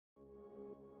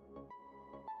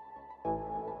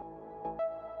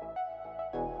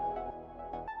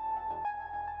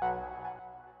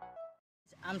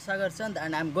I'm Sagar Chand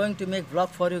and I'm going to make vlog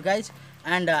for you guys.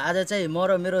 And आज चाहिँ म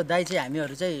र मेरो दाइ चाहिँ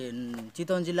हामीहरु चाहिँ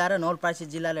चितवन जिल्ला र नवलपरासी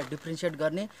जिल्लालाई डिफरेन्शिएट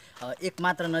गर्ने एक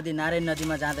मात्र नदी नारायणी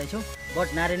नदीमा जाँदै छौं। बट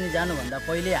नारायणी जानु भन्दा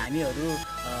पहिले हामीहरु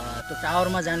त्यो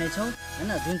टावरमा जाने छौं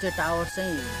हैन, जुन चाहिँ टावर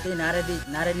चाहिँ त्यही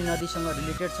नारायणी नदीसँग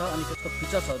रिलेटेड छ अनि त्यसको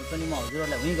फिचर्सहरु पनि म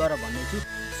हजुरहरुलाई उही गएर भन्ने छु।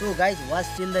 So guys watch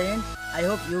till the and. I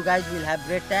hope you guys will have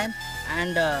great time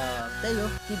and there you go,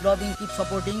 keep vlogging, keep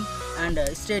supporting and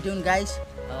stay tuned guys.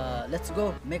 Let's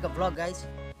go make a vlog guys.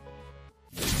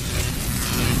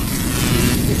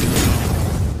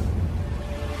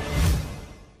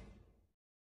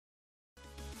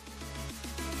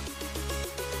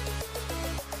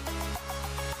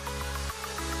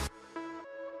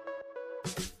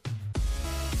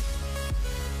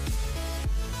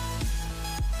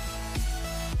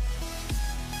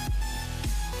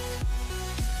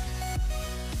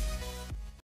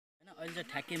 अहिले चाहिँ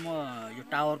ठ्याक्कै म यो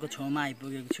टावरको छेउमा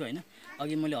आइपुगेको छु हैन।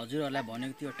 अघि मैले हजुरहरुलाई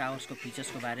भनेको थियो टावर्सको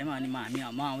फिचर्सको बारेमा अनि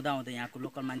म आउँदा यहाँको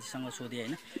लोकल मान्छेसँग सोधेँ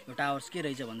हैन। यो टावर्स के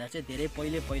रहेछ भन्दा चाहिँ धेरै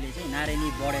पहिले चाहिँ नारायणी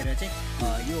बढेर चाहिँ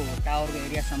यो टावरको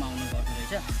एरियासम्म आउने गर्दो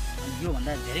रहेछ। अनि यो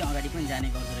भन्दा धेरै अगाडि पनि जाने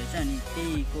गर्दो रहेछ। अनि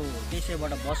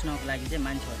त्यसैबाट बस्नको लागि चाहिँ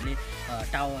मान्छेहरुले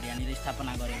टावर यहाँनिर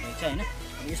स्थापना गरेको रहेछ हैन।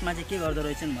 यसमा चाहिँ के गर्दो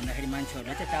रहेछन् भन्दाखेरि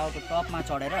मान्छेहरुले चाहिँ टावरको टपमा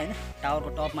चढेर हैन, टावरको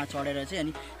टपमा चढेर चाहिँ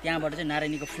अनि त्यहाँबाट चाहिँ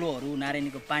नारायणीको फ्लोहरु,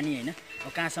 नारायणीको पानी हैन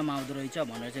कहाँसम्म आउँदो रहेछ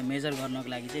भनेर चाहिँ मेजर गर्नको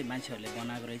लागि चाहिँ मान्छेहरुले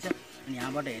बनाएको रहेछ। अनि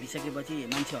यहाँबाट हेरिसकेपछि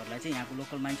मान्छेहरुलाई चाहिँ यहाँको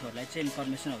लोकल मान्छेहरुलाई चाहिँ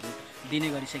इन्फर्मेसनहरु दिने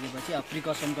गरिसकेपछि अब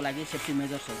प्रिकसनको लागि सेफ्टी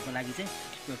मेजर्सहरुको लागि चाहिँ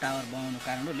यो टावर बनाउनु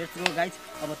कारण हो। Let's go guys.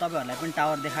 अब तपाईहरुलाई पनि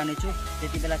टावर देखाउने छु।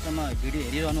 त्यति बेलासम्म भिडियो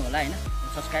हेरिरहनु होला हैन।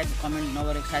 सब्स्क्राइब कमेन्ट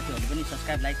नगरेको साथीहरुले पनि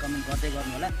सब्स्क्राइब लाइक कमेन्ट गर्दै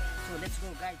गर्नु होला। So let's go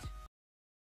guys.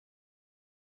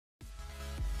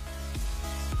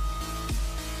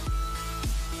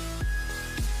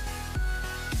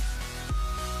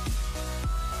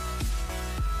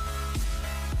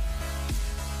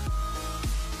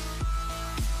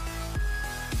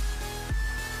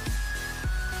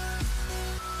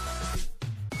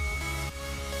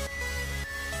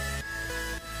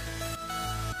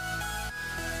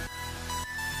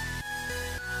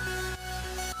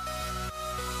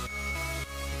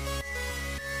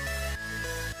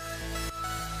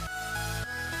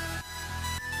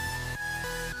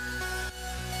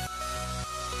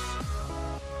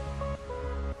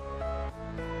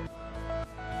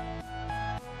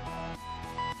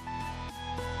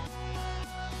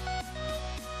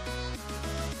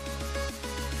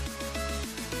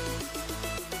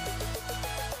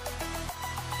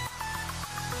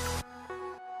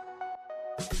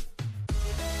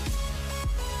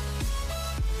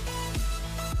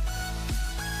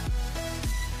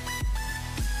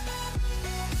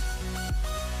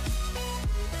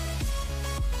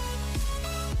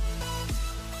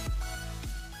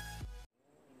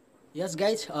 Yes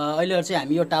guys, अहिले चाहिँ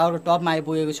हामी यो टावरको टपमा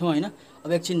आइपुगेको छौँ हैन।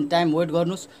 अब एकछिन टाइम वेट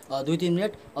गर्नुस् 2-3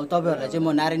 मिनट। अब तपाईहरुलाई चाहिँ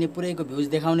म नारायणी पुरैको भ्यूज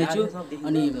देखाउने छु।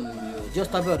 अनि जस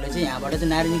तपाईहरुले चाहिँ यहाँबाट चाहिँ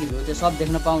नारायणीको भ्यू चाहिँ सब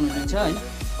देख्न पाउनुहुनेछ हैन।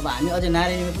 अब हामी अझै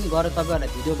नारायणीमा पनि गएर तपाईहरुलाई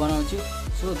भिडियो बनाउँछु।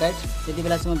 सो गाइज त्यति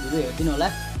बेलासम्म भिडियो हेर्दिनु होला।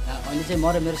 अहिले चाहिँ म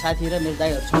र मेरो साथी र मेरो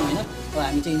दाइहरु छौँ हैन। अब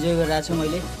हामी चाहिँ इन्जोय गरिरहेको छौँ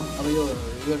अहिले। अब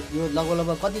यो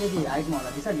लगभग कति हाइटमा होला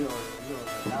दिस यो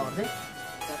टावर चाहिँ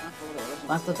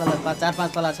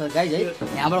 4-5 तला छ गाइज है।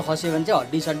 यहाँबाट खस्यो भने चाहिँ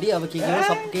हड्डी सड्डी अब के हो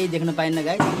सब केही देख्न पाइन्न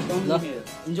गाइज। ल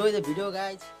enjoy the video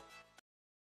guys.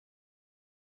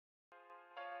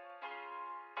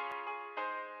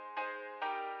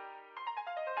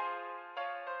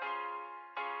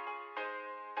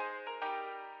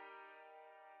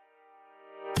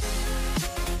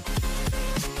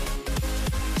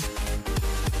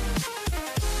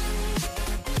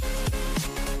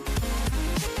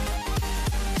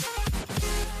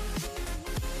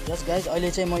 Yes guys, अहिले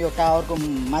चाहिँ म यो टावरको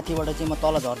माथिबाट चाहिँ म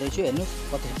तल झर्दैछु।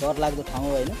 हेर्नुस् कति डरलाग्दो ठाउँ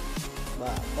हो हैन।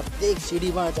 प्रत्येक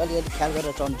सिडीमा चाहिँ अलिअलि ख्याल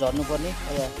गरेर झर्नुपर्ने।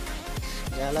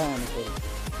 जाला अनि फेरि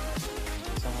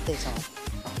समातै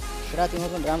पुरा तिम्रो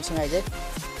पनि राम्रोसँग आइज है,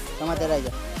 समातेर आइज।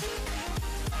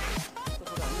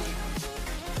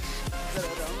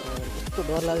 यस्तो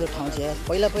डरलाग्दो ठाउँ छ यार।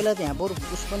 पहिला त यहाँ बरु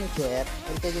उस पनि थियो यार,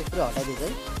 अहिले चाहिँ पुरै हटाइदिन्छ है।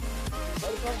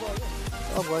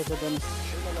 अब भएछ त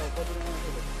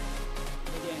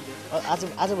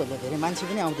आजभोलि धेरै मान्छे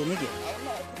पनि आउँदैन कि,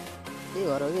 त्यही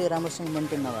भएर यो राम्रोसँग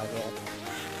मेन्टेन नभएको यार।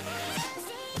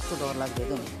 कस्तो डर लाग्यो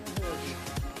त नि,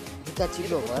 जुत्ता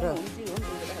चिप्लो भएर।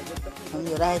 अनि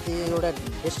यो रायते एउटा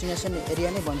डेस्टिनेसन एरिया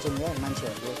नै भन्छन् यार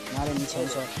मान्छेहरूले। नारायणी छेउ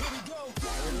छ।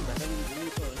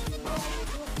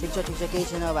 ठिक छ केही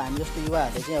छैन। अब हामी जस्तो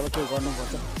युवाहरूले चाहिँ अब केही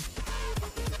गर्नुपर्छ।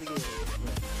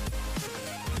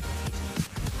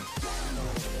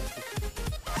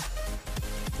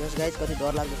 जस गाइज कति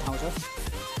डरलाग्दो ठाउँ छ।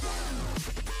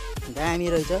 दामी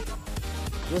रहेछ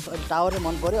यो टावर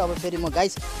मन पर्यो। अब फेरि म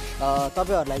गाइस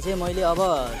तपाईहरुलाई चाहिँ मैले अब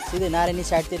सिधै नारायणी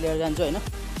साइडतिर लिएर जान्छु हैन।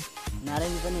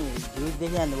 नारायणी पनि भ्यू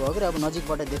देखिहाल्नु भयो कि अब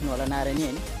नजिकबाट देख्नु होला नारायणी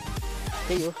हैन।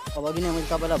 त्यही हो, अब अघि नै मैले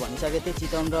तपाईलाई भनिसकेको थिएँ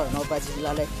चितवन र नौपाची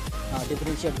जिल्लालाई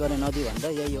डिफ्रेन्सिएट गर्ने नदी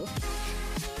भनेर यही हो।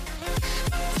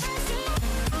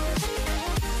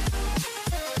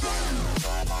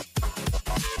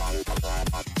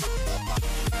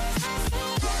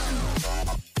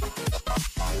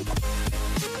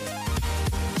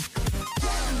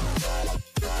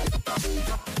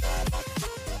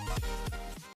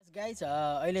 गाइस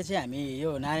अहिले चाहिँ हामी यो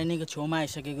नारायणीको छेउमा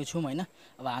आइसकेको छौँ हैन।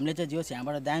 अब हामीले चाहिँ जो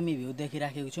यहाँबाट दामी भ्यू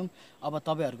देखिराखेको छौँ। अब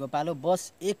तपाईहरुको पालो, बस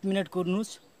 1 मिनेट कुर्नुस्,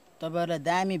 तपाईहरुलाई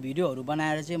दामी भिडियोहरु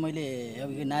बनाएर चाहिँ मैले अब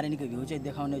यो नारायणीको भ्यू चाहिँ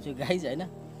देखाउने छु गाइस हैन।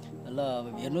 ल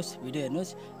अब हेर्नुस्, भिडियो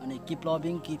हेर्नुस् अनि किप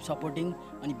लभिङ किप सपोर्टिङ।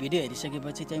 अनि भिडियो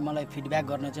हेरिसकेपछि चाहिँ मलाई फिडब्याक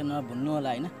गर्न चाहिँ नभुल्नु होला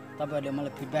हैन। तपाईहरुले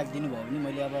मलाई फिडब्याक दिनुभयो भने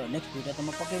मैले अब नेक्स्ट भिडियो त म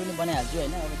पक्कै पनि बनाइहाल्छु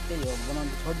हैन। अब त्यही हो, बनाउन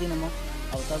छोड्दिनँ म।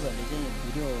 अब तपाईहरुले चाहिँ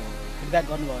भिडियो फिडब्याक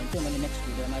गर्नुभयो भने चाहिँ मैले नेक्स्ट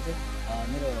भिडियोमा चाहिँ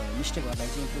मेरो मिस्टेकहरुलाई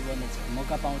चाहिँ इम्प्रुभ गर्ने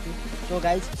मौका पाउँछु। So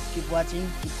guys keep watching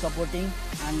keep supporting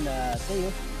and त्यही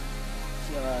हो,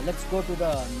 let's go to the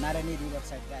Narayani river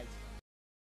side guys.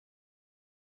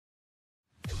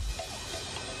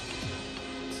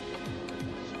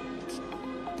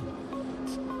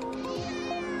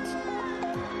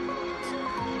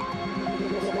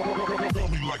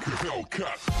 Like a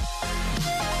Hellcat.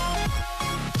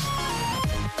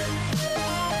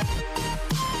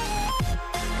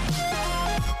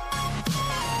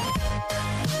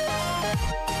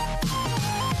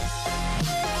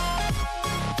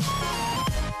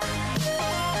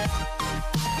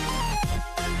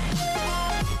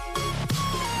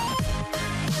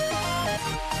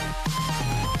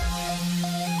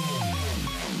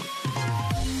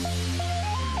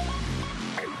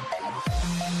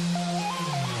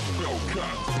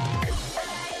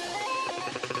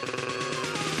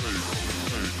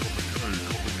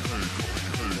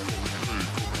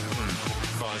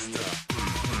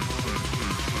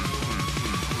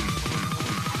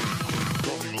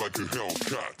 Running like a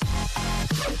Hellcat.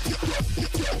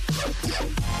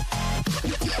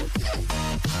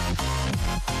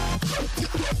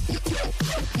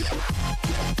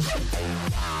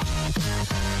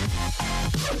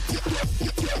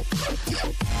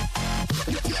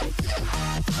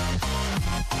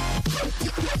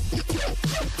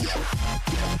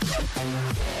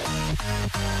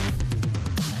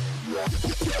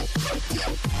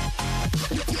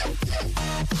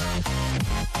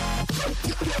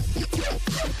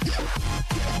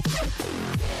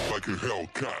 Like a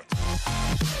Hellcat.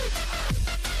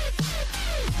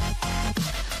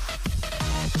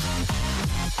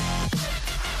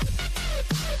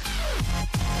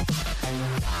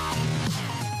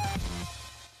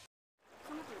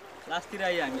 लास्टतिर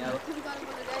आइयो हामी। अब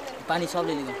पानी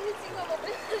सबले लिन्छ।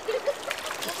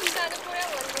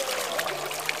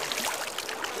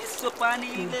 चिसो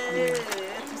पानीले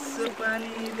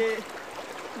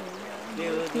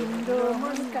तिम्रो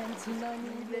मन कान्छी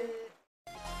नानीले।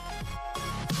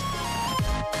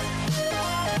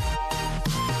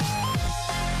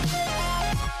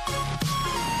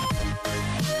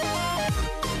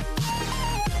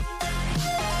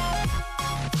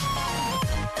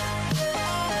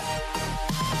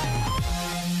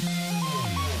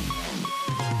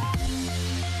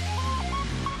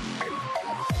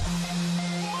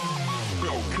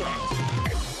 Hellcat.